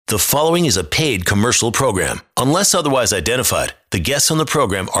The following is a paid commercial program. Unless otherwise identified, the guests on the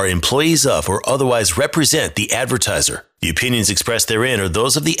program are employees of or otherwise represent the advertiser. The opinions expressed therein are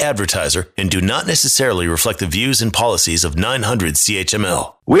those of the advertiser and do not necessarily reflect the views and policies of 900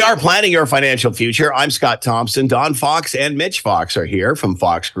 CHML. We are planning your financial future. I'm Scott Thompson. Don Fox and Mitch Fox are here from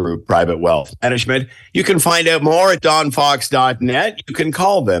Fox Group Private Wealth Management. You can find out more at donfox.net. You can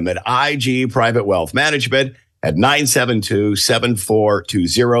call them at IG Private Wealth Management at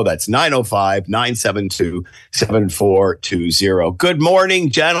 972-7420. That's 905-972-7420. Good morning,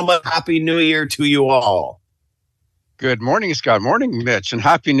 gentlemen. Happy New Year to you all. Good morning, Scott. Morning, Mitch. And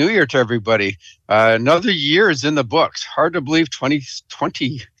Happy New Year to everybody. Another year is in the books. Hard to believe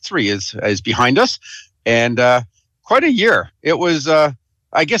 2023 is behind us. And quite a year. It was, I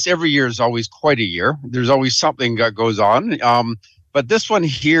guess every year is always quite a year. There's always something that goes on. But this one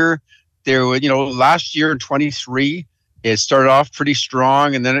here, last year in 23, it started off pretty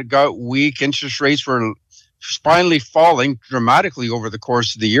strong and then it got weak. Interest rates were finally falling dramatically over the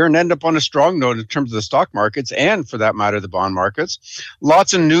course of the year and ended up on a strong note in terms of the stock markets and, for that matter, the bond markets.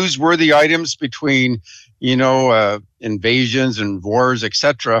 Lots of newsworthy items between, invasions and wars,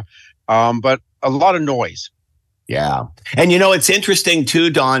 etc. But a lot of noise. Yeah. And, it's interesting too,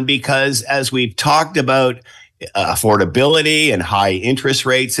 Don, because as we've talked about affordability and high interest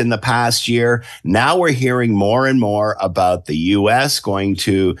rates in the past year, now we're hearing more and more about the U.S. going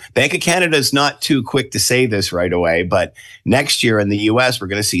to, Bank of Canada is not too quick to say this right away, but next year in the U.S., we're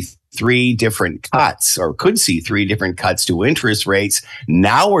going to see three different cuts, or could see three different cuts to interest rates.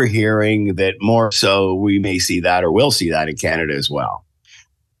 Now we're hearing that more so we may see that, or will see that in Canada as well.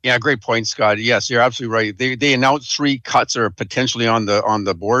 Yeah, great point, Scott. Yes, you're absolutely right. They announced three cuts are potentially on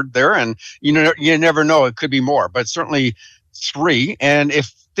the board there, and you never know. It could be more, but certainly three. And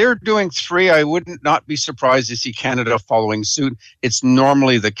if they're doing three, I would not be surprised to see Canada following suit. It's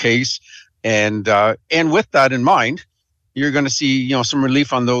normally the case, and with that in mind, you're going to see some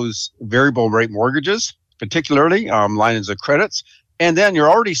relief on those variable rate mortgages, particularly lines of credits, and then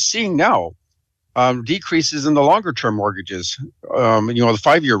you're already seeing now decreases in the longer term mortgages. The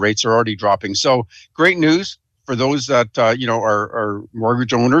 5-year rates are already dropping. So great news for those that, are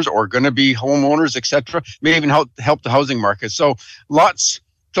mortgage owners or going to be homeowners, et cetera. May even help the housing market. So lots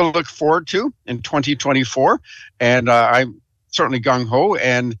to look forward to in 2024. And I'm certainly gung-ho.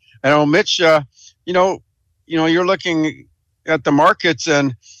 And I know, Mitch, you're looking at the markets,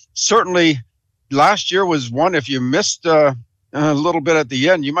 and certainly last year was one, if you missed a little bit at the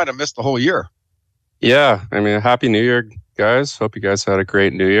end, you might have missed the whole year. Yeah, Happy New Year, guys. Hope you guys had a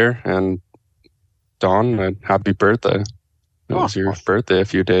great New Year. And Dawn, happy birthday. It was your birthday a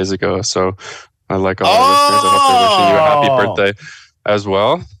few days ago. So I like all the listeners. I hope they're wishing you a happy birthday as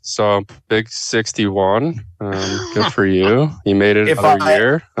well. So big 61. Good for you. You made it another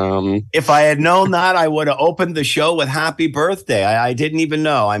year. If I had known that, I would have opened the show with happy birthday. I didn't even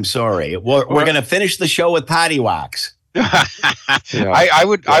know. I'm sorry. We're going to finish the show with patty wax. Yeah. I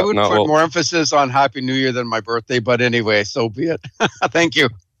would put more emphasis on Happy New Year than my birthday, but anyway, so be it. Thank you.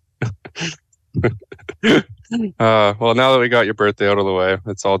 Well, now that we got your birthday out of the way,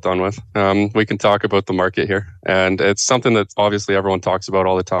 it's all done with. We can talk about the market here, and it's something that obviously everyone talks about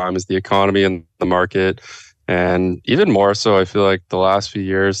all the time, is the economy and the market, and even more so, I feel like the last few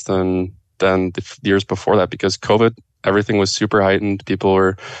years than the years before that, because COVID, everything was super heightened. People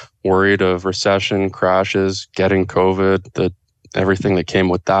were worried of recession, crashes, getting COVID, everything that came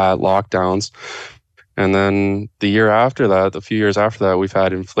with that, lockdowns. And then the year after that, a few years after that, we've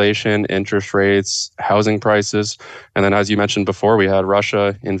had inflation, interest rates, housing prices. And then, as you mentioned before, we had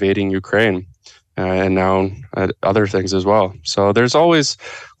Russia invading Ukraine, and now other things as well. So there's always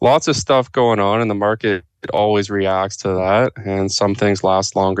lots of stuff going on in the market. It always reacts to that, and some things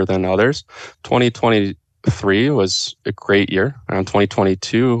last longer than others. 2023 was a great year, and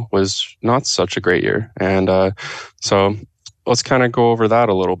 2022 was not such a great year. And so let's kind of go over that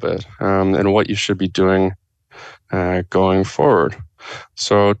a little bit, and what you should be doing going forward.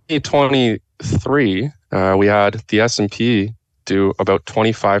 So 2023, we had the S&P do about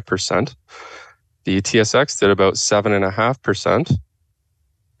 25%. The TSX did about 7.5%.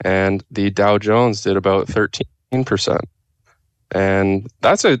 And the Dow Jones did about 13%. And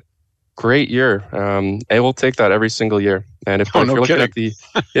that's a great year. And we'll take that every single year. And if you're looking at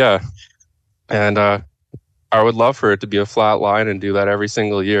and I would love for it to be a flat line and do that every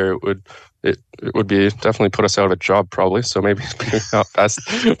single year. It would be definitely put us out of a job probably. So maybe not best.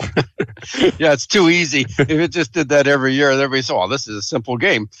 Yeah, it's too easy. If it just did that every year, everybody's this is a simple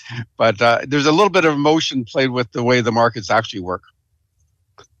game. But there's a little bit of emotion played with the way the markets actually work.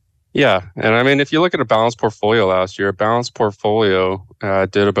 Yeah. And I mean, if you look at a balanced portfolio last year, a balanced portfolio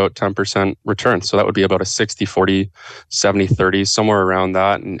did about 10% return. So that would be about a 60-40, 70-30, somewhere around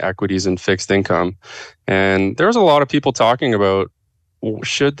that in equities and fixed income. And there was a lot of people talking about,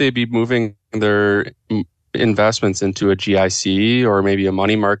 should they be moving their investments into a GIC or maybe a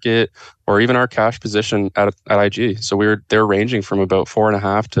money market or even our cash position at IG. So they're ranging from about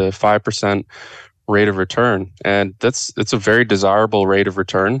 4.5% to 5% rate of return, and it's a very desirable rate of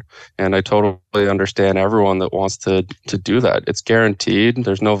return. And I totally understand everyone that wants to do that. It's guaranteed.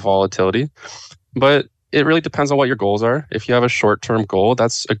 There's no volatility, but it really depends on what your goals are. If you have a short-term goal,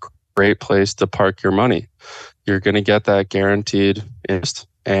 that's a great place to park your money. You're going to get that guaranteed interest,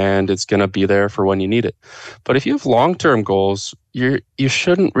 and it's going to be there for when you need it. But if you have long-term goals, you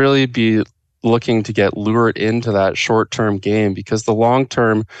shouldn't really be looking to get lured into that short-term game, because the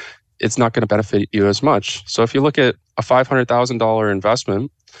long-term, it's not going to benefit you as much. So if you look at a $500,000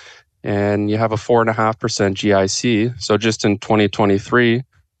 investment and you have a 4.5% GIC, so just in 2023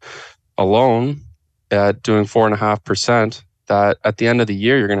 alone, at doing 4.5%, that at the end of the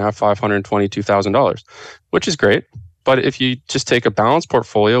year, you're going to have $522,000, which is great. But if you just take a balanced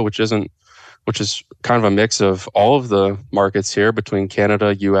portfolio, which is kind of a mix of all of the markets here between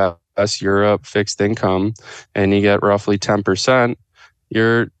Canada, US, Europe, fixed income, and you get roughly 10%,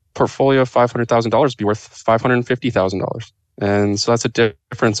 your portfolio of $500,000 would be worth $550,000. And so that's a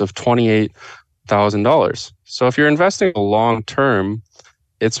difference of $28,000. So if you're investing long term,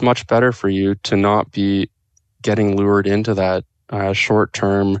 it's much better for you to not be getting lured into that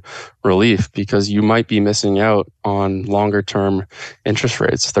short-term relief, because you might be missing out on longer-term interest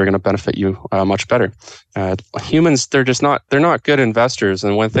rates. They're going to benefit you much better. Humans, they're not good investors,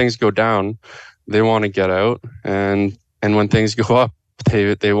 and when things go down, they want to get out, and when things go up,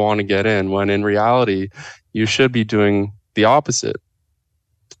 they want to get in. When in reality, you should be doing the opposite.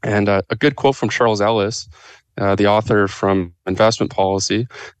 And a good quote from Charles Ellis, the author from Investment Policy,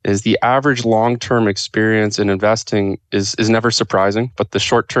 is the average long-term experience in investing is never surprising, but the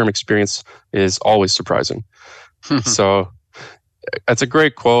short-term experience is always surprising. So that's a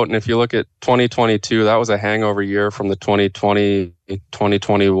great quote. And if you look at 2022, that was a hangover year from the 2020,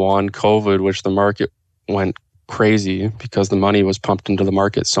 2021 COVID, which the market went crazy because the money was pumped into the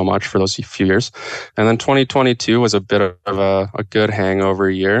market so much for those few years. And then 2022 was a bit of a good hangover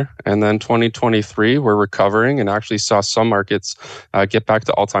year. And then 2023, we're recovering and actually saw some markets get back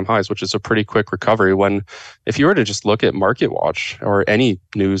to all-time highs, which is a pretty quick recovery. When, if you were to just look at Market Watch or any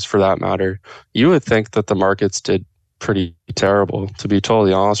news for that matter, you would think that the markets did pretty terrible, to be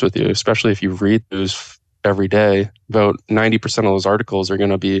totally honest with you, especially if you read news every day. About 90% of those articles are going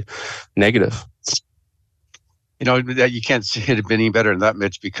to be negative. You know, you can't say it any better than that,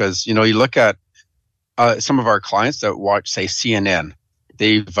 Mitch, because, you know, you look at some of our clients that watch, say, CNN.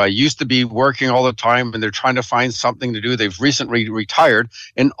 They've used to be working all the time and they're trying to find something to do. They've recently retired,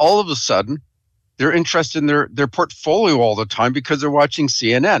 and all of a sudden they're interested in their portfolio all the time because they're watching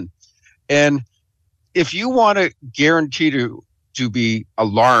CNN. And if you want to guarantee to be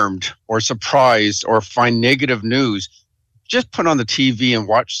alarmed or surprised or find negative news, just put on the TV and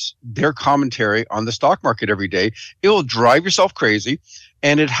watch their commentary on the stock market every day. It will drive yourself crazy.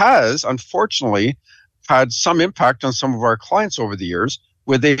 And it has, unfortunately, had some impact on some of our clients over the years,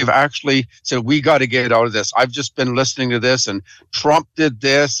 where they've actually said, we got to get out of this. I've just been listening to this, and Trump did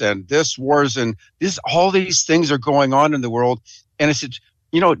this, and this wars, and all these things are going on in the world. And I said,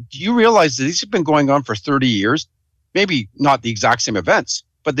 you know, do you realize that these have been going on for 30 years? Maybe not the exact same events,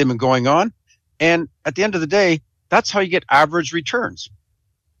 but they've been going on. And at the end of the day, that's how you get average returns.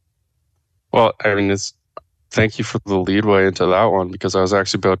 Well, I mean, thank you for the leadway into that one, because I was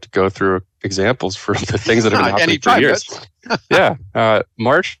actually about to go through examples for the things that have been happening for years. Yeah.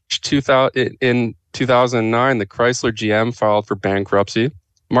 In 2009, the Chrysler GM filed for bankruptcy.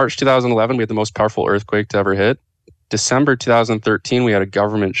 March 2011, we had the most powerful earthquake to ever hit. December 2013, we had a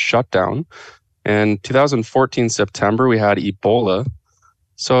government shutdown. And 2014, September, we had Ebola.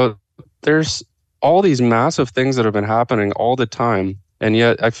 So there's all these massive things that have been happening all the time. And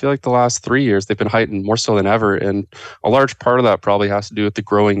yet I feel like the last 3 years, they've been heightened more so than ever. And a large part of that probably has to do with the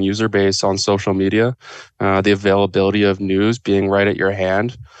growing user base on social media, the availability of news being right at your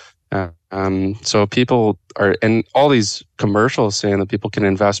hand. So people are, and all these commercials saying that people can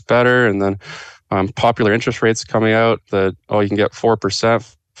invest better, and then popular interest rates coming out that, you can get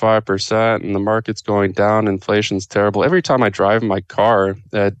 4%, 5%, and the market's going down, inflation's terrible. Every time I drive my car,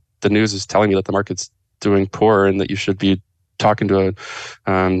 the news is telling me that the market's doing poor and that you should be talking to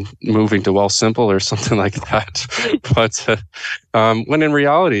moving to Wealthsimple or something like that. But when in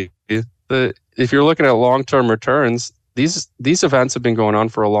reality, if you're looking at long-term returns, these events have been going on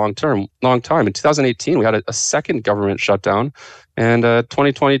for a long time. In 2018, we had a second government shutdown, and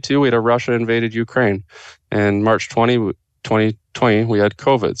 2022 we had a Russia invaded Ukraine, and March 2020 we had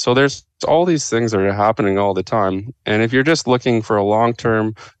COVID. So there's all these things that are happening all the time, and if you're just looking for a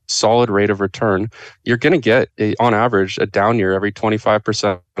long-term solid rate of return, you're going to get on average a down year every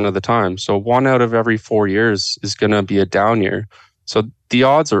 25% of the time. So 1 out of every 4 years is going to be a down year. So the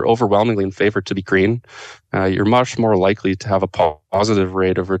odds are overwhelmingly in favor to be green. You're much more likely to have a positive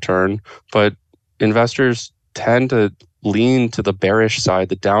rate of return, but investors tend to lean to the bearish side,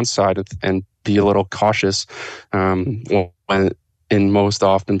 the downside, and be a little cautious most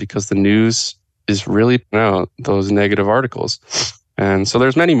often because the news is really those negative articles. And so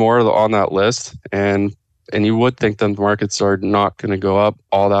there's many more on that list, and you would think that the markets are not going to go up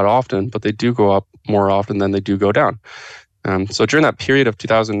all that often, but they do go up more often than they do go down. So during that period of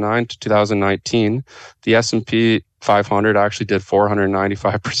 2009 to 2019, the S&P 500 actually did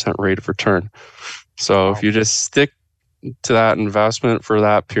 495% rate of return. So if you just stick to that investment for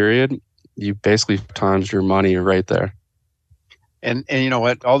that period, you basically times your money right there. And you know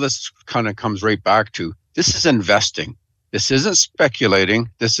what? All this kind of comes right back to, this is investing. This isn't speculating.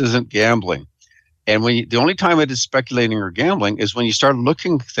 This isn't gambling. And the only time it is speculating or gambling is when you start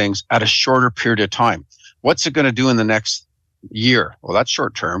looking at things at a shorter period of time. What's it going to do in the next year? Well, that's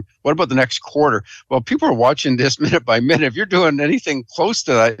short term. What about the next quarter? Well, people are watching this minute by minute. If you're doing anything close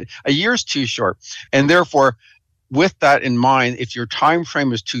to that, a year's too short. And therefore, with that in mind, if your time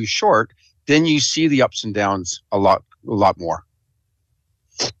frame is too short, then you see the ups and downs a lot more.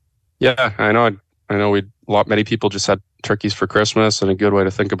 Yeah, I know. Many people just had turkeys for Christmas, and a good way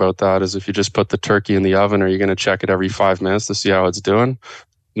to think about that is if you just put the turkey in the oven, are you going to check it every 5 minutes to see how it's doing?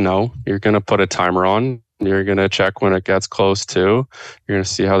 No, you're going to put a timer on. You're going to check when it gets close to. You're going to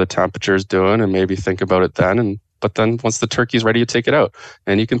see how the temperature is doing and maybe think about it then. But then once the turkey's ready, you take it out.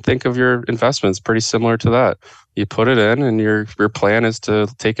 And you can think of your investments pretty similar to that. You put it in, and your plan is to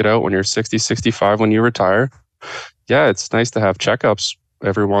take it out when you're 60, 65 when you retire. Yeah, it's nice to have checkups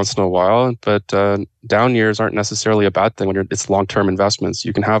every once in a while, but down years aren't necessarily a bad thing when it's long-term investments.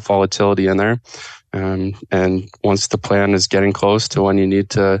 You can have volatility in there. And once the plan is getting close to when you need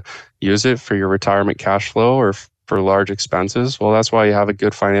to use it for your retirement cash flow or for large expenses, well, that's why you have a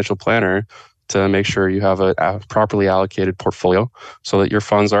good financial planner to make sure you have a properly allocated portfolio so that your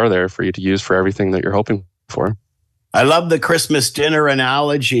funds are there for you to use for everything that you're hoping for. I love the Christmas dinner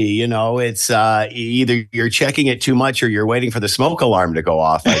analogy. You know, it's either you're checking it too much or you're waiting for the smoke alarm to go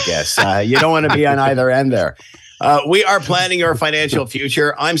off, I guess. You don't want to be on either end there. We are planning your financial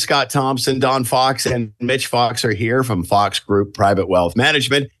future. I'm Scott Thompson. Don Fox and Mitch Fox are here from Fox Group Private Wealth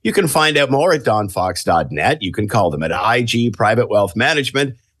Management. You can find out more at donfox.net. You can call them at IG Private Wealth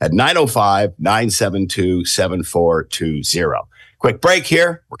Management at 905-972-7420. Quick break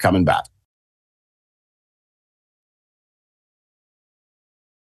here. We're coming back.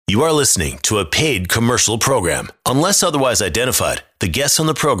 You are listening to a paid commercial program. Unless otherwise identified, the guests on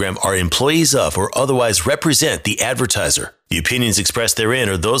the program are employees of or otherwise represent the advertiser. The opinions expressed therein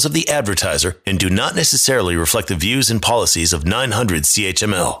are those of the advertiser and do not necessarily reflect the views and policies of 900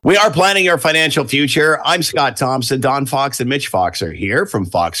 CHML. We are planning your financial future. I'm Scott Thompson. Don Fox and Mitch Fox are here from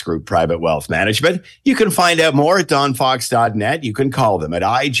Fox Group Private Wealth Management. You can find out more at donfox.net. You can call them at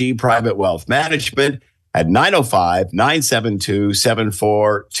IG Private Wealth Management at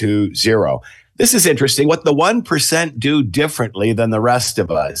 905-972-7420. This is interesting. What the 1% do differently than the rest of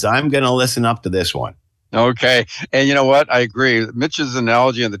us? I'm going to listen up to this one. Okay. And you know what? I agree. Mitch's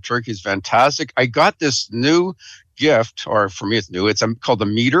analogy on the turkey is fantastic. I got this new gift, or for me it's new. It's called the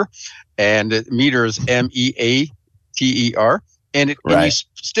meter. And the meter is MEATER. And you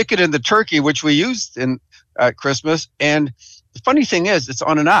stick it in the turkey, which we used at Christmas. And the funny thing is, it's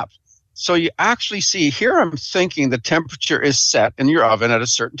on an app. So you actually see here, I'm thinking the temperature is set in your oven at a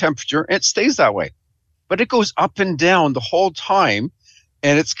certain temperature. It stays that way, but it goes up and down the whole time.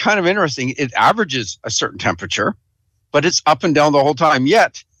 And it's kind of interesting. It averages a certain temperature, but it's up and down the whole time.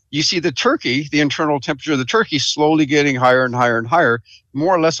 Yet you see the turkey, the internal temperature of the turkey slowly getting higher and higher and higher,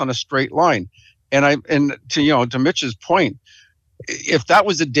 more or less on a straight line. And to Mitch's point, if that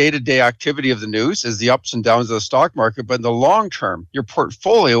was a day-to-day activity of the news, is the ups and downs of the stock market, but in the long term, your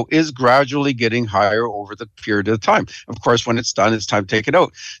portfolio is gradually getting higher over the period of time. Of course, when it's done, it's time to take it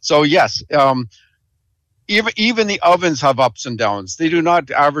out. So yes, even the ovens have ups and downs. They do not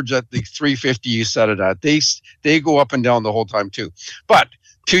average at the 350 you set it at. They go up and down the whole time too. But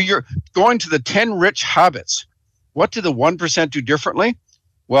going to the 10 rich habits, what do the 1% do differently?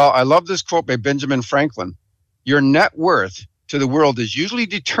 Well, I love this quote by Benjamin Franklin. Your net worth to the world is usually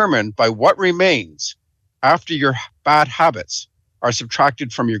determined by what remains after your bad habits are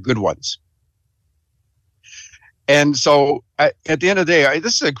subtracted from your good ones. And so at the end of the day,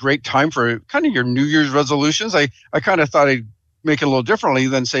 this is a great time for kind of your New Year's resolutions. I kind of thought I'd make it a little differently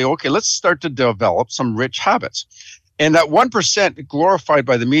than say, okay, let's start to develop some rich habits. And that 1% glorified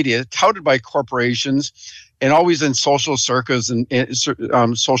by the media, touted by corporations, and always in social circles and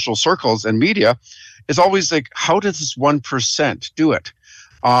social circles and media, is always like, how does this 1% do it?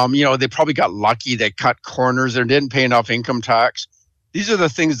 They probably got lucky. They cut corners. They didn't pay enough income tax. These are the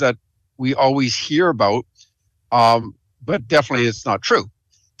things that we always hear about, but definitely it's not true.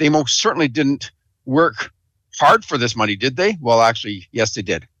 They most certainly didn't work hard for this money, did they? Well, actually, yes, they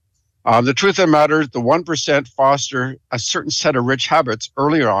did. The truth of the matter, the 1% foster a certain set of rich habits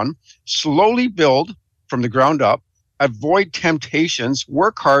earlier on, slowly build from the ground up, avoid temptations,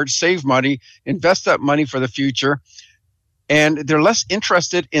 work hard, save money, invest that money for the future, and they're less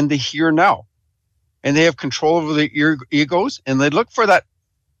interested in the here now. And they have control over their egos, and they look for that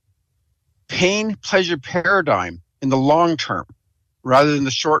pain-pleasure paradigm in the long term rather than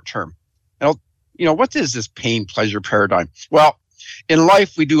the short term. And, what is this pain-pleasure paradigm? Well, in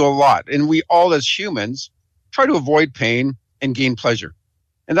life, we do a lot, and we all as humans try to avoid pain and gain pleasure.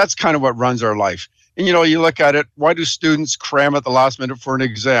 And that's kind of what runs our life. And, you look at it, why do students cram at the last minute for an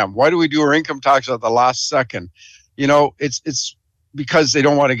exam? Why do we do our income tax at the last second? It's because they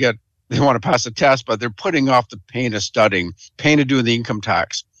want to pass a test, but they're putting off the pain of studying, pain of doing the income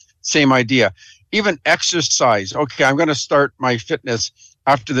tax. Same idea. Even exercise. Okay, I'm going to start my fitness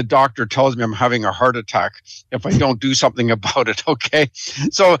after the doctor tells me I'm having a heart attack if I don't do something about it, okay?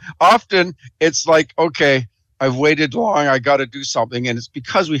 So often it's like, okay, I've waited long, I got to do something, and it's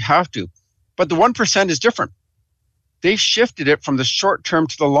because we have to. But the 1% is different. They've shifted it from the short term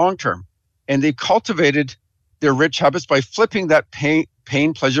to the long term, and they've cultivated their rich habits by flipping that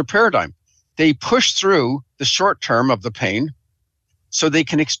pain-pleasure paradigm. They push through the short term of the pain so they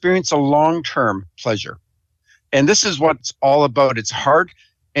can experience a long-term pleasure. And this is what it's all about. It's hard,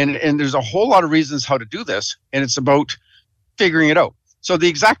 and there's a whole lot of reasons how to do this, and it's about figuring it out. So the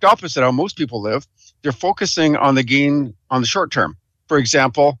exact opposite of how most people live, they're focusing on the gain on the short term. For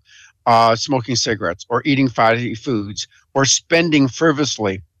example, smoking cigarettes or eating fatty foods or spending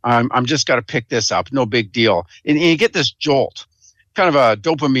frivolously. I'm just got to pick this up, no big deal. And you get this jolt, kind of a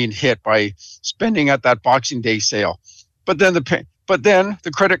dopamine hit by spending at that Boxing Day sale. But then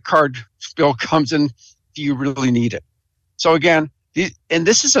the credit card bill comes in. Do you really need it? So again, and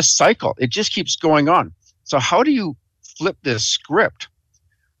this is a cycle. It just keeps going on. So how do you flip this script?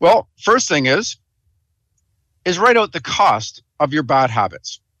 Well, first thing is write out the cost of your bad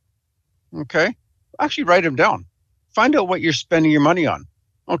habits. Okay? Actually write them down. Find out what you're spending your money on.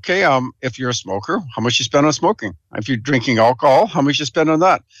 Okay, if you're a smoker, how much you spend on smoking? If you're drinking alcohol, how much you spend on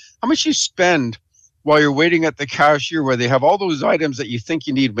that? How much you spend while you're waiting at the cashier where they have all those items that you think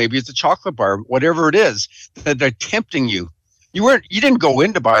you need. Maybe it's a chocolate bar, whatever it is, that they're tempting you. You didn't go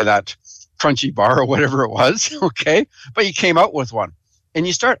in to buy that crunchy bar or whatever it was, okay? But you came out with one. And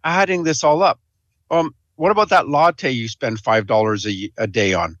you start adding this all up. What about that latte you spend $5 a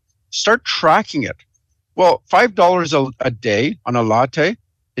day on? Start tracking it. Well, $5 a day on a latte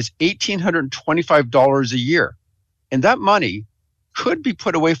is $1,825 a year. And that money could be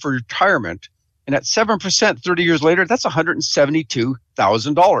put away for retirement. And at 7%, 30 years later, that's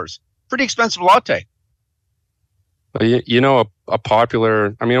 $172,000. Pretty expensive latte. But a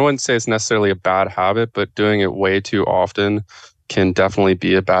popular, I wouldn't say it's necessarily a bad habit, but doing it way too often can definitely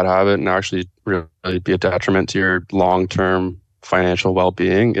be a bad habit and actually really be a detriment to your long-term financial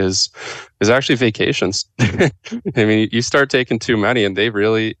well-being is actually vacations. You start taking too many and they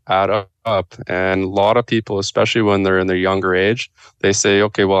really add up. And a lot of people, especially when they're in their younger age, they say,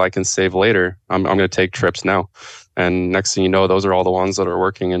 okay, well, I can save later. I'm going to take trips now. And next thing you know, those are all the ones that are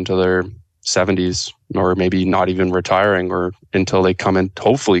working into their 70s or maybe not even retiring or until they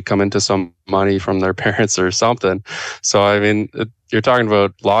hopefully come into some money from their parents or something. So, you're talking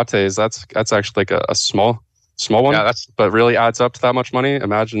about lattes. That's actually like a small one, but really adds up to that much money.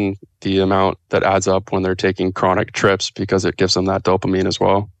 Imagine the amount that adds up when they're taking chronic trips because it gives them that dopamine as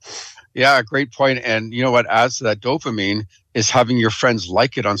well. Yeah, great point. And you know what adds to that dopamine is having your friends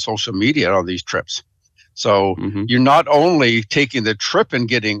like it on social media on these trips. So you're not only taking the trip and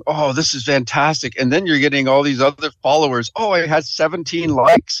getting, oh, this is fantastic. And then you're getting all these other followers. Oh, I had 17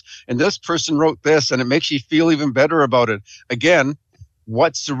 likes and this person wrote this and it makes you feel even better about it. Again,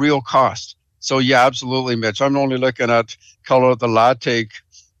 what's the real cost? So yeah, absolutely, Mitch. I'm only looking at color the latte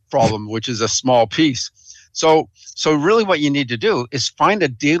problem, which is a small piece. So really what you need to do is find a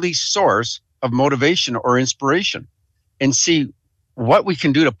daily source of motivation or inspiration and see what we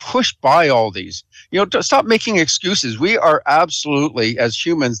can do to push by all these. To stop making excuses. We are absolutely, as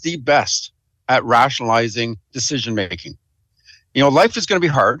humans, the best at rationalizing decision making. Life is going to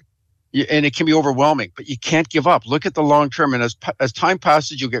be hard and it can be overwhelming, but you can't give up. Look at the long term. And as time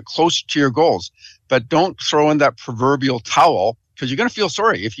passes, you'll get closer to your goals, but don't throw in that proverbial towel, because you're going to feel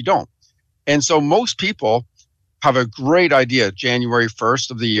sorry if you don't. And so most people have a great idea. January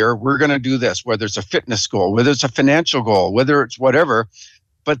 1st of the year, we're going to do this, whether it's a fitness goal, whether it's a financial goal, whether it's whatever.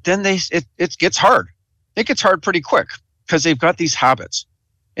 But then it gets hard. It gets hard pretty quick because they've got these habits,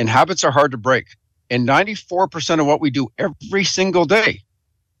 and habits are hard to break. And 94% of what we do every single day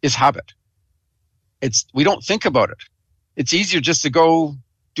is habit. We don't think about it. It's easier just to go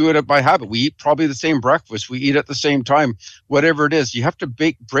do it by habit. We eat probably the same breakfast. We eat at the same time, whatever it is. You have to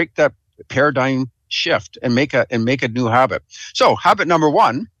break that paradigm shift and make a new habit. So habit number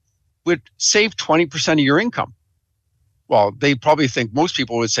 1 would save 20% of your income. Well, they probably think, most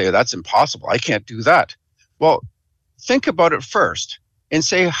people would say, that's impossible. I can't do that. Well, think about it first and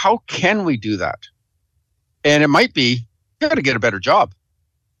say, how can we do that? And it might be, you got to get a better job.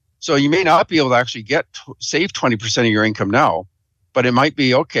 So you may not be able to actually save 20% of your income now, but it might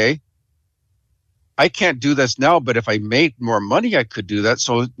be, okay, I can't do this now, but if I made more money, I could do that.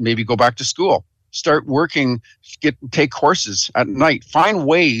 So maybe go back to school, start working, take courses at night, find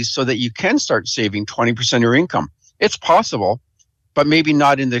ways so that you can start saving 20% of your income. It's possible, but maybe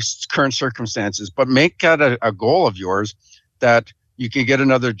not in the current circumstances, but make that a goal of yours that you can get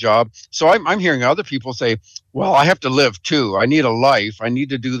another job. So I'm hearing other people say, well, I have to live too. I need a life. I need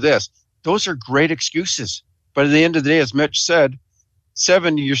to do this. Those are great excuses. But at the end of the day, as Mitch said,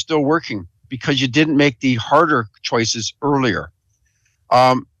 70, you're still working because you didn't make the harder choices earlier.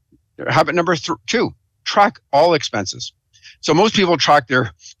 Habit number 2, track all expenses. So most people track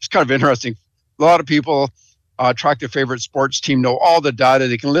it's kind of interesting. A lot of people track their favorite sports team, know all the data.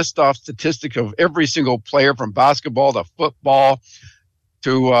 They can list off statistics of every single player from basketball to football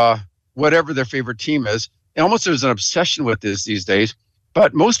to whatever their favorite team is. And almost there's an obsession with this these days,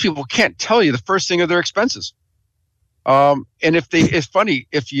 but most people can't tell you the first thing of their expenses. And it's funny,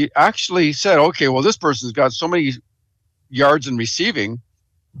 if you actually said, okay, well, this person's got so many yards in receiving,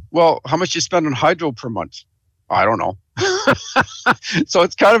 well, how much you spend on hydro per month? I don't know. So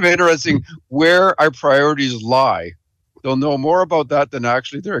it's kind of interesting where our priorities lie. They'll know more about that than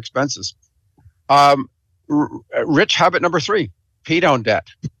actually their expenses. Rich habit number 3, pay down debt.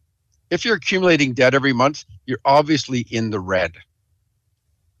 If you're accumulating debt every month, you're obviously in the red.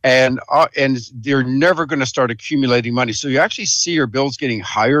 And you're never going to start accumulating money. So you actually see your bills getting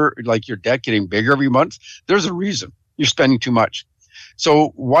higher, like your debt getting bigger every month. There's a reason. You're spending too much. So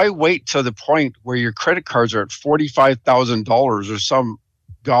why wait to the point where your credit cards are at $45,000 or some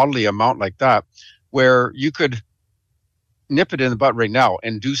godly amount like that, where you could nip it in the butt right now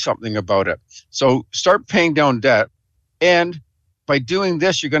and do something about it. So start paying down debt. And by doing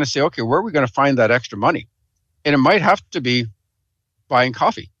this, you're going to say, okay, where are we going to find that extra money? And it might have to be buying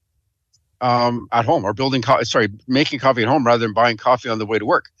coffee at home, or making coffee at home rather than buying coffee on the way to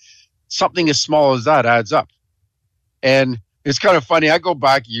work. Something as small as that adds up. And it's kind of funny. I go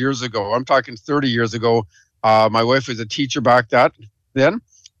back years ago. I'm talking 30 years ago. My wife was a teacher back then.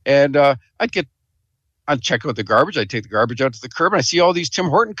 And I'd check out the garbage. I'd take the garbage out to the curb and I see all these Tim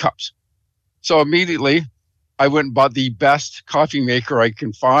Horton cups. So immediately I went and bought the best coffee maker I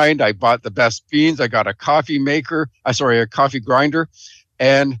can find. I bought the best beans. I got a coffee grinder.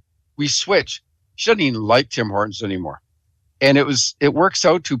 And we switched. She doesn't even like Tim Hortons anymore. And it works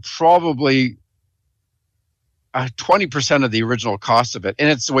out to probably 20% of the original cost of it. And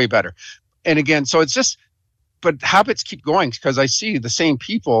it's way better. And again, so it's just, but habits keep going because I see the same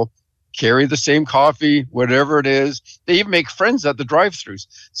people carry the same coffee, whatever it is. They even make friends at the drive-thrus.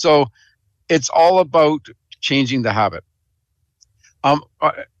 So it's all about changing the habit.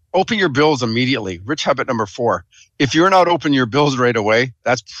 Open your bills immediately. Rich habit number 4. If you're not opening your bills right away,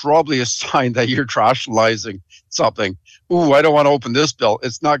 that's probably a sign that you're rationalizing something. Ooh, I don't want to open this bill.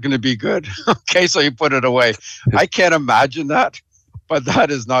 It's not going to be good. Okay, so you put it away. I can't imagine that, but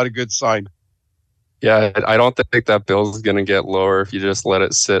that is not a good sign. Yeah, I don't think that bill is going to get lower if you just let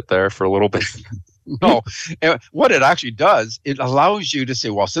it sit there for a little bit. No, and what it actually does, it allows you to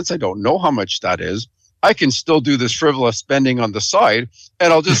say, well, since I don't know how much that is, I can still do this frivolous spending on the side,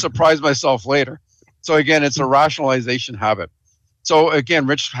 and I'll just surprise myself later. So again, it's a rationalization habit. So again,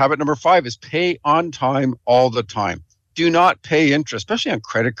 Rich habit number 5 is pay on time all the time. Do not pay interest, especially on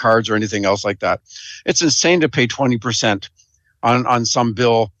credit cards or anything else like that. It's insane to pay 20% on some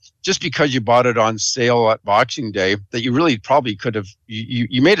bill just because you bought it on sale at Boxing Day that you really probably could have,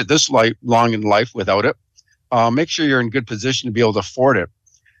 you made it this long in life without it. make sure you're in good position to be able to afford it.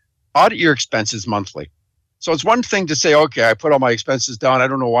 Audit your expenses monthly. So it's one thing to say, okay, I put all my expenses down. I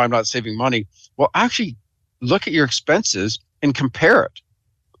don't know why I'm not saving money. Well, actually look at your expenses and compare it.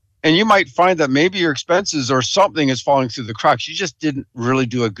 And you might find that maybe your expenses or something is falling through the cracks. You just didn't really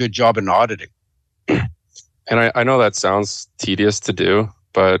do a good job in auditing. And I know that sounds tedious to do,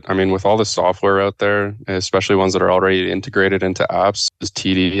 but I mean, with all the software out there, especially ones that are already integrated into apps, is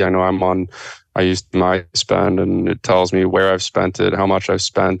TD. I know I used my spend, and it tells me where I've spent it, how much I've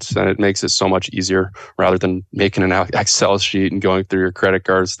spent, and it makes it so much easier rather than making an Excel sheet and going through your credit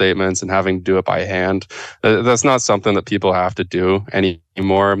card statements and having to do it by hand. That's not something that people have to do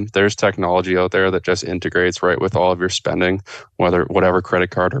anymore. There's technology out there that just integrates right with all of your spending, whatever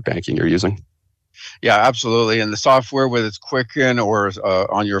credit card or banking you're using. Yeah, absolutely. And the software, whether it's Quicken or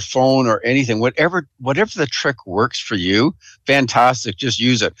on your phone or anything, whatever the trick works for you, fantastic. Just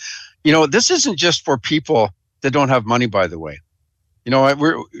use it. This isn't just for people that don't have money, by the way. A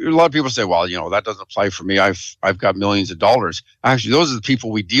lot of people say, well, that doesn't apply for me. I've got millions of dollars. Actually, those are the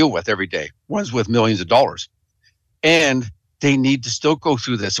people we deal with every day, ones with millions of dollars. And they need to still go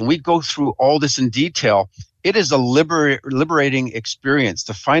through this. And we go through all this in detail. It is a liberating experience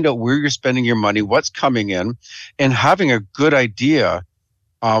to find out where you're spending your money, what's coming in, and having a good idea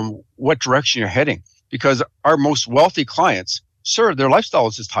what direction you're heading. Because our most wealthy clients, sure, their lifestyle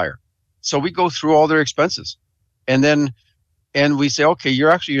is just higher. So we go through all their expenses. And we say, okay,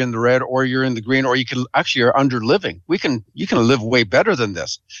 you're actually in the red or you're in the green, or you're under living. You can live way better than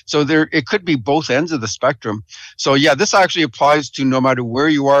this. So it could be both ends of the spectrum. So yeah, this actually applies to no matter where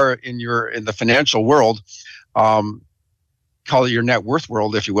you are in the financial world, call it your net worth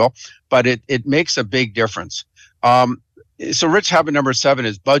world, if you will, but it makes a big difference. So rich habit number 7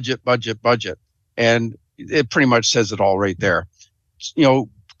 is budget, budget, budget. And it pretty much says it all right there.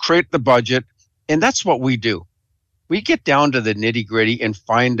 Create the budget. And that's what we do. We get down to the nitty gritty and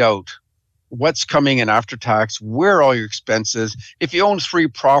find out what's coming in after tax, where are all your expenses. If you own 3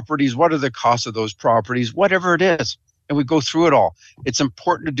 properties, what are the costs of those properties, whatever it is. And we go through it all. It's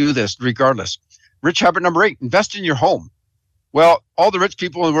important to do this regardless. Rich habit number 8, invest in your home. Well, all the rich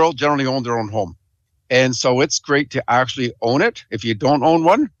people in the world generally own their own home. And so it's great to actually own it. If you don't own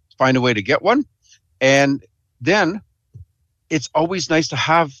one, find a way to get one. And then it's always nice to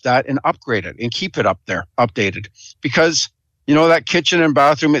have that and upgrade it and keep it up there, updated. Because, that kitchen and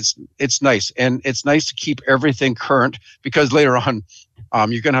bathroom, it's nice. And it's nice to keep everything current because later on,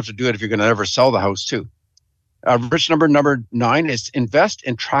 you're going to have to do it if you're going to ever sell the house too. Rich number 9 is invest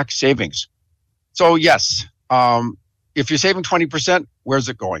and track savings. So yes, if you're saving 20%, where's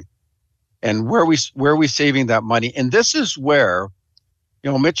it going? And where are we saving that money? And this is where,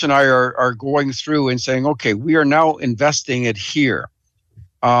 Mitch and I are going through and saying, okay, we are now investing it here.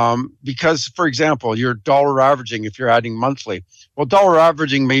 Because, for example, you're dollar averaging if you're adding monthly. Well, dollar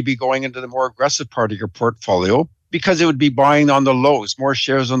averaging may be going into the more aggressive part of your portfolio because it would be buying on the lows, more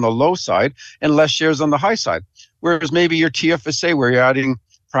shares on the low side and less shares on the high side. Whereas maybe your TFSA, where you're adding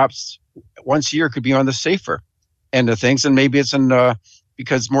perhaps once a year, could be on the safer end of things. And maybe it's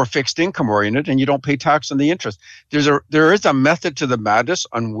because more fixed income oriented and you don't pay tax on the interest. There is a method to the madness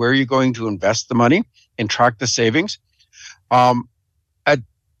on where you're going to invest the money and track the savings.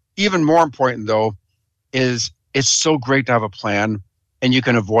 Even more important though, is it's so great to have a plan and you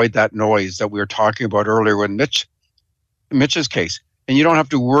can avoid that noise that we were talking about earlier with Mitch's case. And you don't have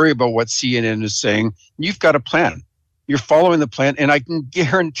to worry about what CNN is saying. You've got a plan. You're following the plan. And I can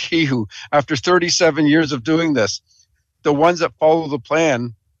guarantee you, after 37 years of doing this, the ones that follow the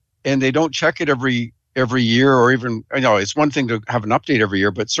plan and they don't check it every year, or even, it's one thing to have an update every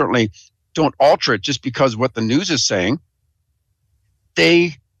year, but certainly don't alter it just because what the news is saying,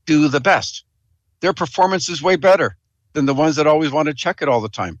 they do the best. Their performance is way better than the ones that always want to check it all the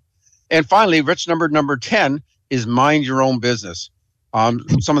time. And finally, rich number 10 is mind your own business.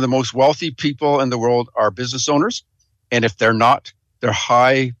 Some of the most wealthy people in the world are business owners. And if they're not, they're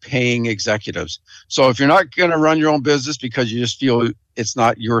high paying executives. So if you're not going to run your own business because you just feel it's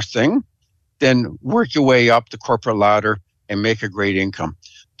not your thing, then work your way up the corporate ladder and make a great income.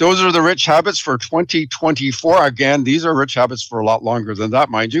 Those are the rich habits for 2024. Again, these are rich habits for a lot longer than that,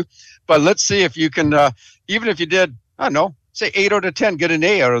 mind you. But let's see if you can, even if you did, I don't know, say 8 out of 10, get an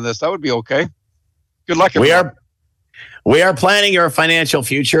A out of this. That would be okay. Good luck, everyone. We are planning your financial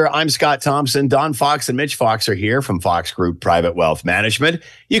future. I'm Scott Thompson. Don Fox and Mitch Fox are here from Fox Group Private Wealth Management.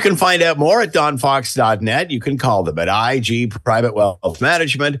 You can find out more at donfox.net. You can call them at IG Private Wealth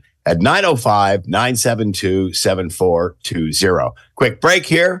Management at 905-972-7420. Quick break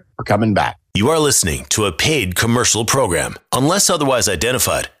here. We're coming back. You are listening to a paid commercial program. Unless otherwise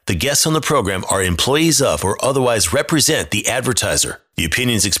identified, the The guests on the program are employees of or otherwise represent the advertiser. The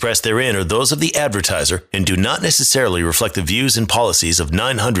opinions expressed therein are those of the advertiser and do not necessarily reflect the views and policies of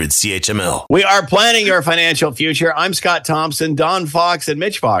 900 CHML. We are planning your financial future. I'm Scott Thompson. Don Fox and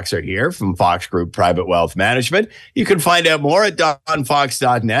Mitch Fox are here from Fox Group Private Wealth Management. You can find out more at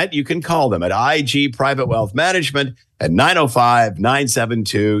donfox.net. You can call them at IG Private Wealth Management at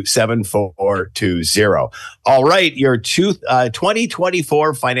 905-972-7420. All right, your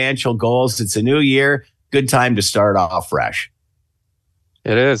 2024 financial goals. It's a new year. Good time to start off fresh.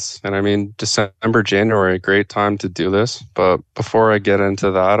 It is. And I mean, December, January, great time to do this. But before I get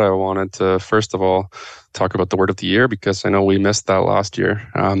into that, I wanted to, first of all, talk about the word of the year, because I know we missed that last year.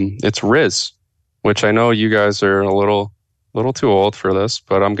 It's Riz, which I know you guys are a little too old for this,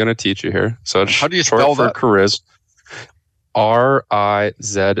 but I'm going to teach you here. So it's How do you short spell for that? Riz.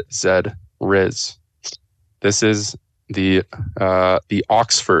 RIZZ, Riz. This is the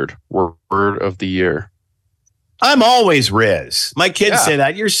Oxford word of the year. I'm always Riz. My kids say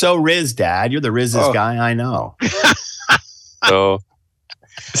that. You're so Riz, Dad. You're the Riz's guy I know. So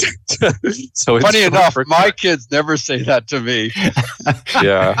it's Funny enough, my kids never say that to me.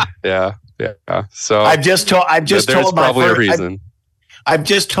 Yeah. So I've just told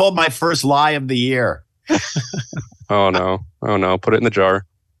my first lie of the year. Oh no. Put it in the jar.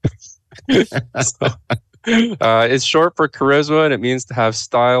 It's short for charisma, and it means to have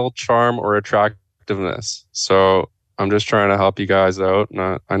style, charm, or attractiveness. So I'm just trying to help you guys out.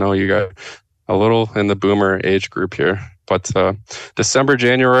 And I know you got a little in the boomer age group here, but December,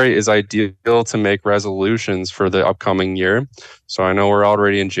 January is ideal to make resolutions for the upcoming year. So I know we're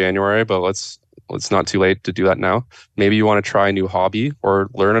already in January, but it's not too late to do that now. Maybe you want to try a new hobby or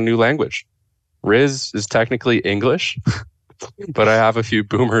learn a new language. Riz is technically English, but I have a few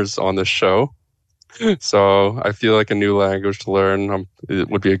boomers on the show. So I feel like a new language to learn it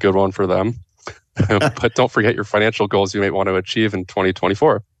would be a good one for them. But don't forget your financial goals you might want to achieve in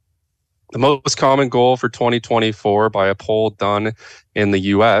 2024. The most common goal for 2024 by a poll done in the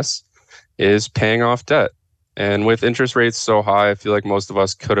US is paying off debt. And with interest rates so high, I feel like most of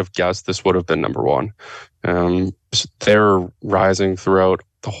us could have guessed this would have been number one. They're rising throughout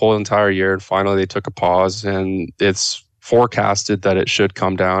the whole entire year, and finally they took a pause, and it's forecasted that it should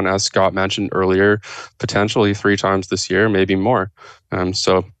come down, as Scott mentioned earlier, potentially 3 times this year, maybe more.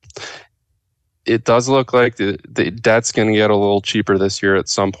 So it does look like the debt's going to get a little cheaper this year at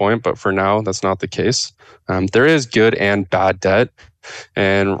some point, but for now, that's not the case. There is good and bad debt.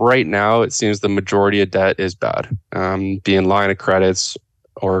 And right now, it seems the majority of debt is bad, being line of credits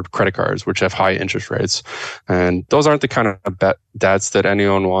or credit cards, which have high interest rates. And those aren't the kind of debts that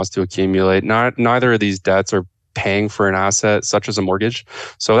anyone wants to accumulate. Neither of these debts are paying for an asset such as a mortgage.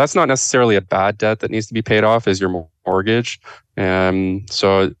 So that's not necessarily a bad debt that needs to be paid off, is your mortgage.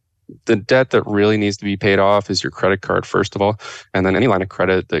 So the debt that really needs to be paid off is your credit card, first of all, and then any line of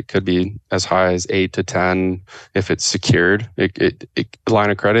credit that could be as high as 8 to 10 if it's secured. Line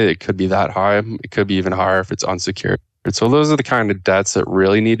of credit, it could be that high. It could be even higher if it's unsecured. So those are the kind of debts that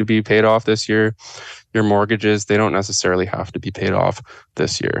really need to be paid off this year. Your mortgages, they don't necessarily have to be paid off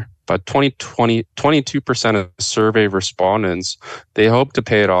this year. But 22% of survey respondents, they hope to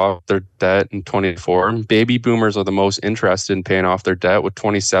pay it off their debt in 2024. Baby boomers are the most interested in paying off their debt, with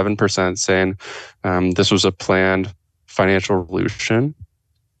 27% saying this was a planned financial revolution.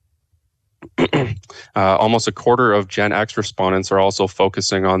 Almost a quarter of Gen X respondents are also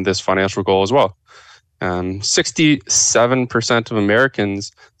focusing on this financial goal as well. 67% of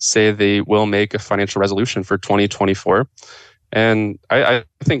Americans say they will make a financial resolution for 2024. And I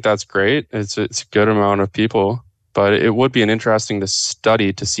think that's great. It's a good amount of people, but it would be an interesting to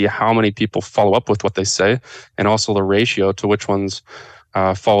study to see how many people follow up with what they say, and also the ratio to which ones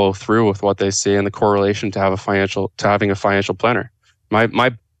follow through with what they say, and the correlation to having a financial planner.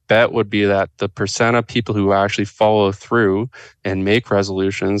 My bet would be that the percent of people who actually follow through and make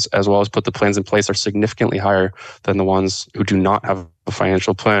resolutions, as well as put the plans in place, are significantly higher than the ones who do not have a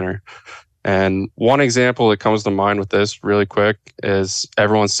financial planner. And one example that comes to mind with this really quick is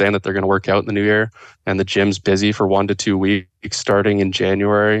everyone's saying that they're going to work out in the new year, and the gym's busy for 1 to 2 weeks starting in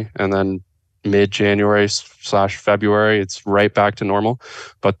January, and then mid-January/February, it's right back to normal.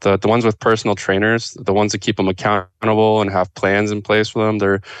 But the ones with personal trainers, the ones that keep them accountable and have plans in place for them,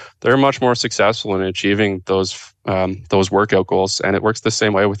 they're much more successful in achieving those workout goals. And it works the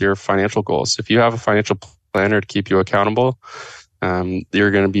same way with your financial goals. If you have a financial planner to keep you accountable,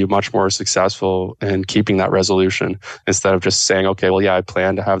 you're going to be much more successful in keeping that resolution, instead of just saying, okay, well, yeah, I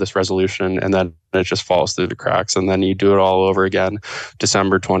plan to have this resolution, and then it just falls through the cracks, and then you do it all over again.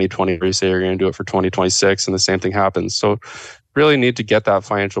 December 2020, you say you're going to do it for 2026, and the same thing happens. So really need to get that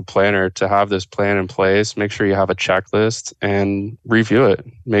financial planner to have this plan in place. Make sure you have a checklist and review it.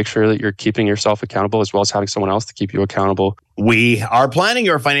 Make sure that you're keeping yourself accountable as well as having someone else to keep you accountable. We are planning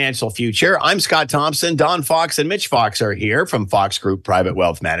your financial future. I'm Scott Thompson. Don Fox and Mitch Fox are here from Fox Group Private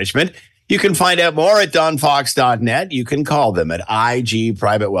Wealth Management. You can find out more at donfox.net. You can call them at IG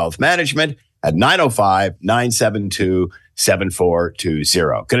Private Wealth Management at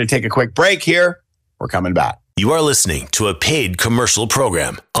 905-972-7420. Going to take a quick break here. We're coming back. You are listening to a paid commercial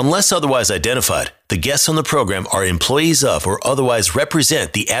program. Unless otherwise identified, the guests on the program are employees of or otherwise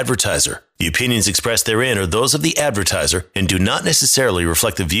represent the advertiser. The opinions expressed therein are those of the advertiser and do not necessarily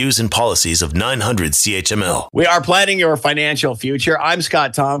reflect the views and policies of 900 CHML. We are planning your financial future. I'm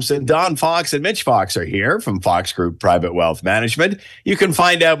Scott Thompson. Don Fox and Mitch Fox are here from Fox Group Private Wealth Management. You can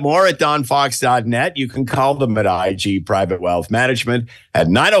find out more at donfox.net. You can call them at IG Private Wealth Management at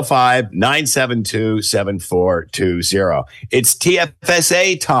 905-972-7420. It's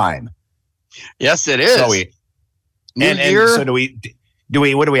TFSA time. Yes, it is. So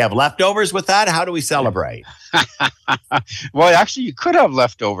what do we have leftovers with that? How do we celebrate? Well, actually, you could have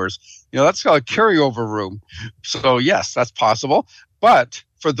leftovers. That's called a carryover room. So yes, that's possible. But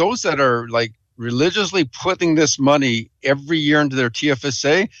for those that are like religiously putting this money every year into their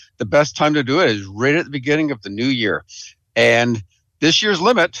TFSA, the best time to do it is right at the beginning of the new year. And this year's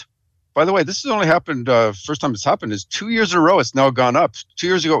limit, by the way, this has only happened, first time it's happened is 2 years in a row. It's now gone up. 2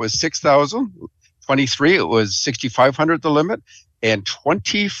 years ago, it was 6,000. 23, it was 6,500, the limit. And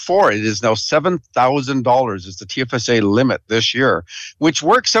 24, it is now $7,000 is the TFSA limit this year, which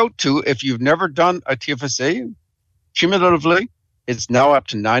works out to, if you've never done a TFSA, cumulatively, it's now up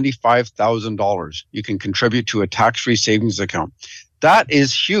to $95,000 you can contribute to a tax-free savings account. That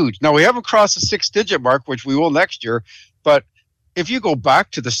is huge. Now, we haven't crossed the 6-digit mark, which we will next year, but if you go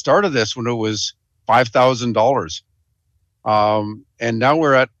back to the start of this when it was $5,000, and now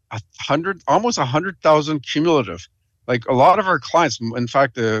we're at almost 100,000 cumulative. Like a lot of our clients, in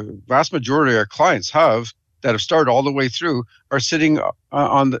fact, the vast majority of our clients that have started all the way through, are sitting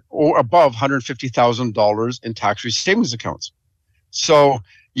above $150,000 in tax-free savings accounts. So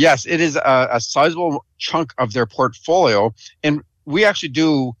yes, it is a sizable chunk of their portfolio, and we actually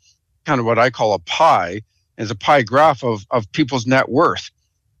do kind of what I call a pie, is a pie graph of people's net worth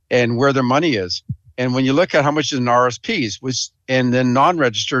and where their money is. And when you look at how much is in RSPs, and then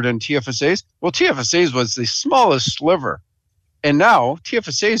non-registered in TFSAs, well, TFSAs was the smallest sliver. And now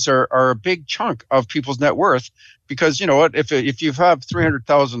TFSAs are a big chunk of people's net worth, because you know what, if you have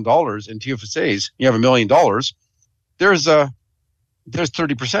 $300,000 in TFSAs, you have $1 million, there's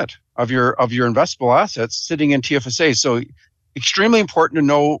 30% of your investable assets sitting in TFSAs. So extremely important to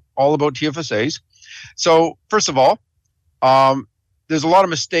know all about TFSAs. So first of all, there's a lot of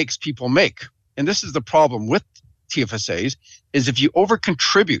mistakes people make. And this is the problem with TFSAs, is if you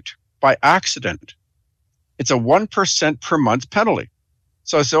over-contribute by accident, it's a 1% per month penalty.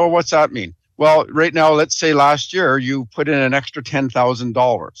 So I say, oh, what's that mean? Well, right now, let's say last year you put in an extra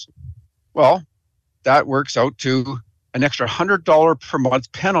 $10,000. Well, that works out to an extra $100 per month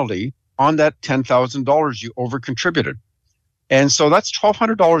penalty on that $10,000 you over-contributed. And so that's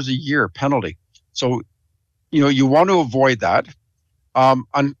 $1,200 a year penalty. So, you want to avoid that. On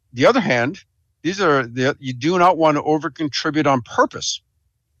the other hand, you do not want to over-contribute on purpose,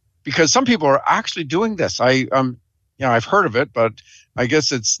 because some people are actually doing this. I've heard of it, but I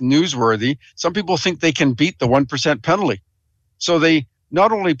guess it's newsworthy. Some people think they can beat the 1% penalty. So they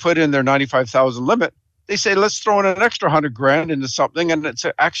not only put in their 95,000 limit, they say, let's throw in an extra 100 grand into something, and it's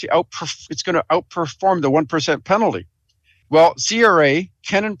actually it's going to outperform the 1% penalty. Well, CRA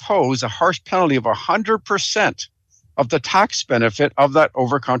can impose a harsh penalty of 100% of the tax benefit of that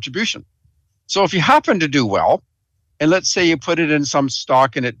over-contribution. So if you happen to do well, and let's say you put it in some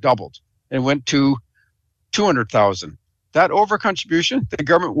stock and it doubled and went to 200,000, that over-contribution, the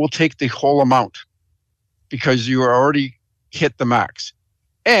government will take the whole amount because you already hit the max.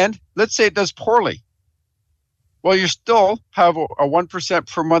 And let's say it does poorly. Well, you still have a 1%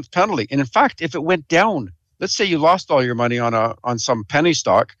 per month penalty. And in fact, if it went down, let's say you lost all your money on some penny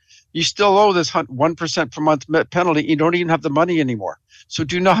stock, you still owe this 1% per month penalty. You don't even have the money anymore. So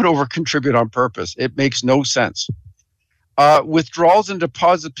do not over-contribute on purpose. It makes no sense. Withdrawals and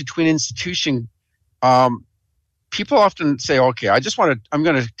deposits between institutions. People often say, okay, I'm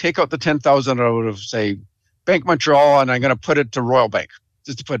going to take out the 10,000 out of, say, Bank Montreal, and I'm going to put it to Royal Bank,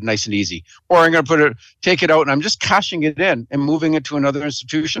 just to put it nice and easy. Or I'm going to take it out and I'm just cashing it in and moving it to another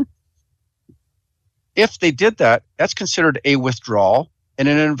institution. If they did that, that's considered a withdrawal and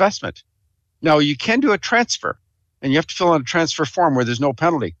an investment. Now, you can do a transfer, and you have to fill out a transfer form where there's no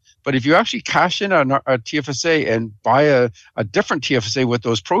penalty. But if you actually cash in a TFSA and buy a different TFSA with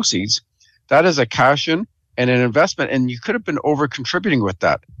those proceeds, that is a cash in and an investment, and you could have been over contributing with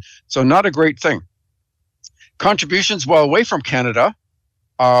that. So not a great thing. Contributions while away from Canada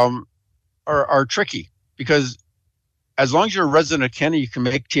are tricky, because as long as you're a resident of Canada, you can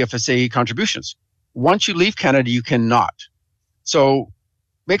make TFSA contributions. Once you leave Canada, you cannot. So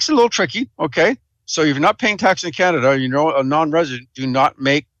makes it a little tricky, okay? So if you're not paying tax in Canada, a non-resident, do not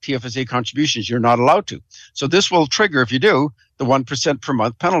make TFSA contributions. You're not allowed to. So this will trigger, if you do, the 1% per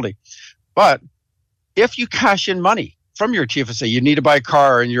month penalty. But if you cash in money from your TFSA, you need to buy a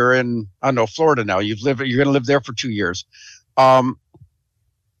car and you're in, I don't know, Florida now, you're going to live there for 2 years on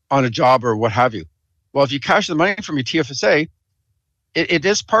a job or what have you. Well, if you cash the money from your TFSA, it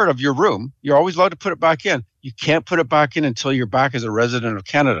is part of your room. You're always allowed to put it back in. You can't put it back in until you're back as a resident of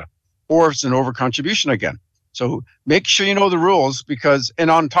Canada, or if it's an over contribution again. So make sure you know the rules,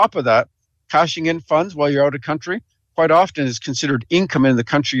 and on top of that, cashing in funds while you're out of country quite often is considered income in the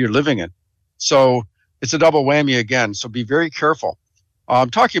country you're living in. So it's a double whammy again. So be very careful. I'm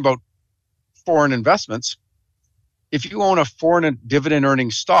talking about foreign investments. If you own a foreign dividend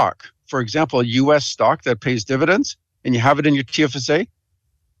earning stock, for example, a US stock that pays dividends, and you have it in your TFSA,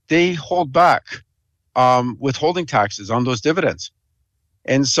 they hold back withholding taxes on those dividends.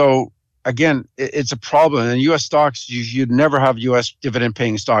 And so, again, it's a problem. In US stocks, you'd never have US dividend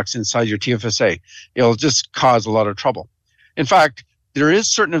paying stocks inside your TFSA. It'll just cause a lot of trouble. In fact, there is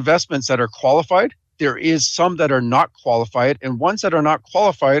certain investments that are qualified. There is some that are not qualified. And ones that are not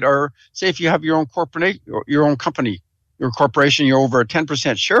qualified are, say, if you have your own your own company, your corporation, you're over a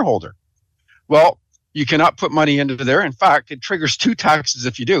 10% shareholder. Well, you cannot put money into there. In fact, it triggers 2 taxes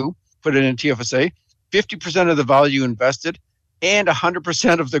if you do put it in TFSA, 50% of the value invested and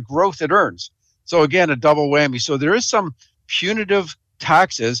 100% of the growth it earns. So again, a double whammy. So there is some punitive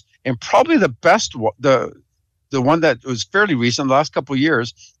taxes, and probably the best, the one that was fairly recent, the last couple of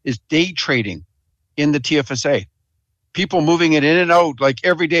years, is day trading in the TFSA. People moving it in and out like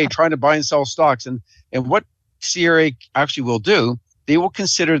every day, trying to buy and sell stocks. And what CRA actually will do, they will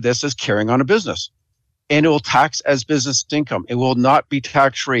consider this as carrying on a business. And it will tax as business income. It will not be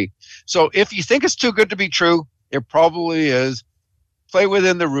tax-free. So if you think it's too good to be true, it probably is. Play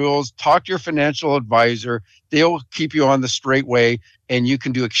within the rules. Talk to your financial advisor. They'll keep you on the straight way, and you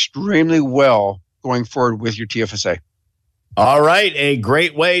can do extremely well going forward with your TFSA. All right. A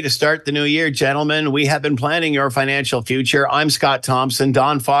great way to start the new year, gentlemen. We have been planning your financial future. I'm Scott Thompson.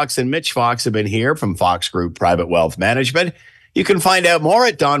 Don Fox and Mitch Fox have been here from Fox Group Private Wealth Management. You can find out more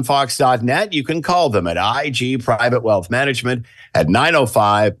at donfox.net. You can call them at IG Private Wealth Management at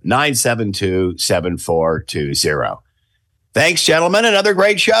 905-972-7420. Thanks, gentlemen. Another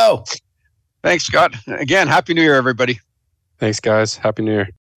great show. Thanks, Scott. Again, Happy New Year, everybody. Thanks, guys. Happy New Year.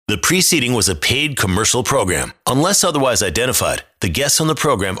 The preceding was a paid commercial program. Unless otherwise identified, the guests on the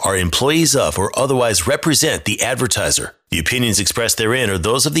program are employees of or otherwise represent the advertiser. The opinions expressed therein are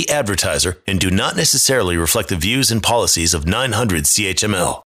those of the advertiser and do not necessarily reflect the views and policies of 900 CHML.